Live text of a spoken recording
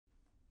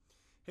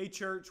Hey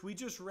church, we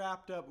just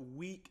wrapped up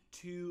week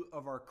 2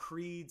 of our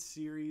Creed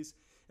series,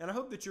 and I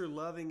hope that you're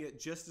loving it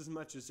just as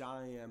much as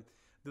I am.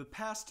 The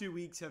past 2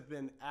 weeks have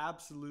been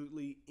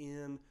absolutely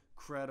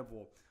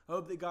incredible. I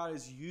hope that God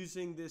is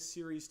using this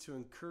series to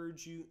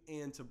encourage you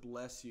and to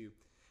bless you.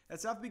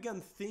 As I've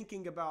begun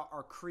thinking about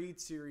our Creed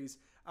series,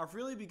 I've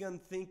really begun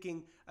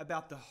thinking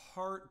about the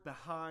heart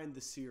behind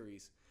the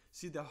series.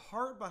 See, the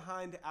heart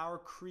behind our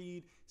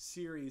Creed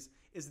series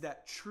is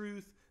that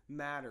truth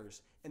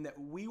matters and that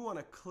we want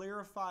to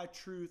clarify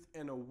truth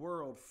in a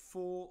world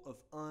full of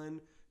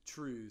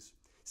untruths.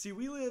 See,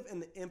 we live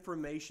in the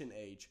information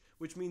age,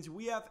 which means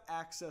we have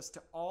access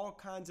to all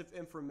kinds of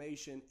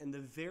information in the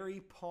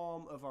very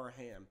palm of our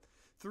hand.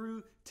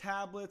 Through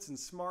tablets and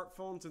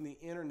smartphones and the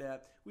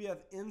internet, we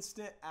have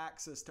instant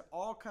access to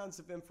all kinds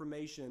of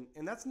information,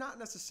 and that's not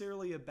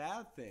necessarily a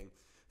bad thing.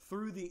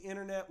 Through the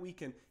internet, we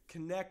can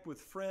connect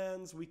with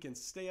friends, we can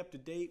stay up to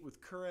date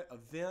with current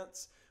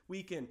events,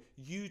 we can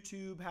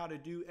YouTube how to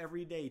do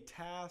everyday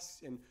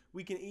tasks, and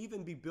we can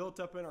even be built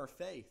up in our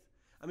faith.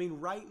 I mean,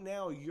 right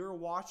now you're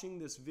watching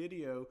this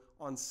video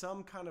on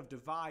some kind of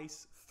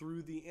device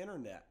through the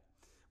internet.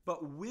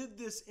 But with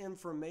this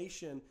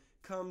information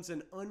comes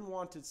an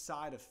unwanted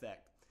side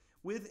effect.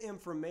 With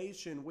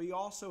information, we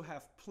also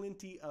have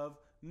plenty of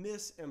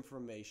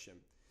misinformation.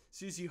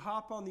 So as you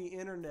hop on the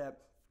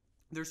internet,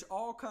 there's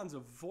all kinds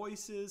of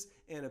voices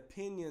and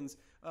opinions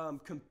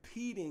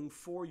competing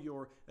for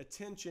your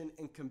attention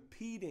and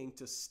competing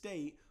to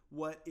state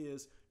what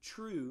is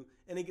true.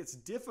 And it gets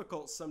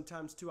difficult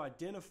sometimes to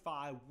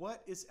identify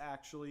what is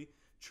actually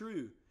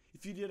true.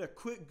 If you did a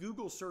quick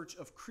Google search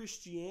of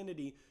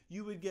Christianity,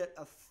 you would get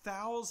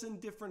 1,000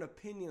 different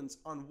opinions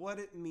on what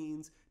it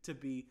means to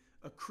be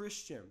a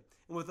Christian.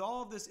 And with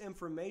all of this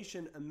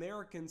information,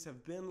 Americans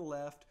have been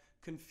left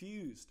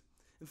confused.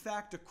 In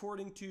fact,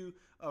 according to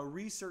a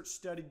research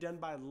study done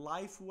by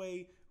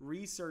Lifeway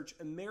Research,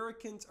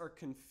 Americans are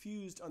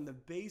confused on the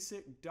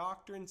basic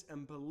doctrines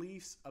and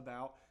beliefs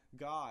about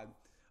God.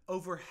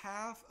 Over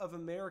half of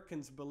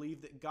Americans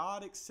believe that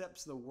God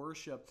accepts the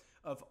worship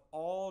of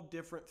all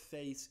different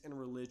faiths and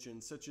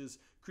religions, such as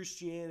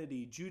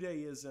Christianity,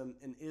 Judaism,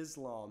 and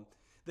Islam.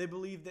 They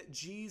believe that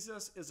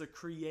Jesus is a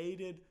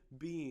created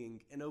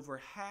being, and over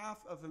half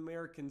of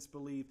Americans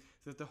believe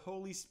that the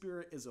Holy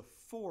Spirit is a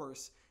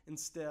force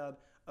instead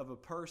of a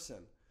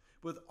person.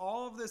 With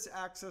all of this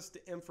access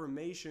to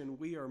information,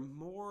 we are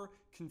more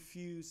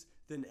confused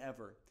than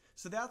ever.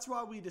 So that's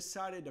why we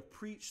decided to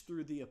preach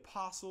through the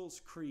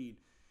Apostles' Creed.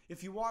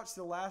 If you watched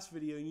the last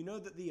video, you know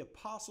that the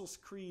Apostles'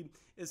 Creed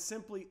is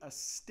simply a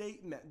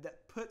statement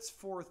that puts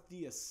forth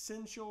the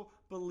essential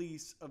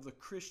beliefs of the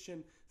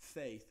Christian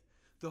faith.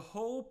 The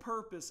whole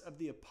purpose of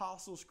the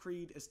Apostles'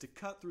 Creed is to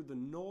cut through the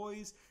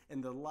noise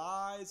and the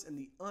lies and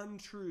the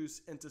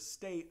untruths and to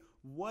state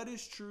what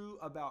is true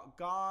about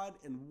God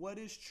and what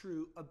is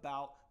true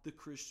about the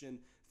Christian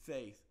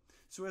faith.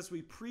 So as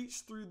we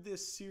preach through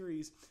this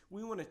series,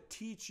 we want to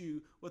teach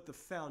you what the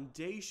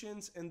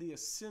foundations and the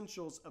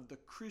essentials of the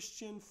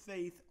Christian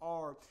faith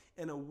are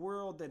in a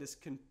world that is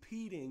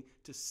competing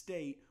to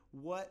state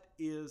what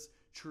is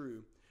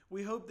true.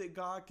 We hope that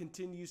God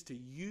continues to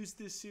use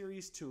this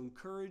series to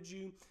encourage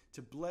you,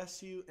 to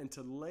bless you, and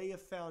to lay a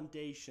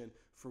foundation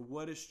for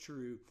what is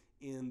true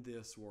in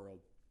this world.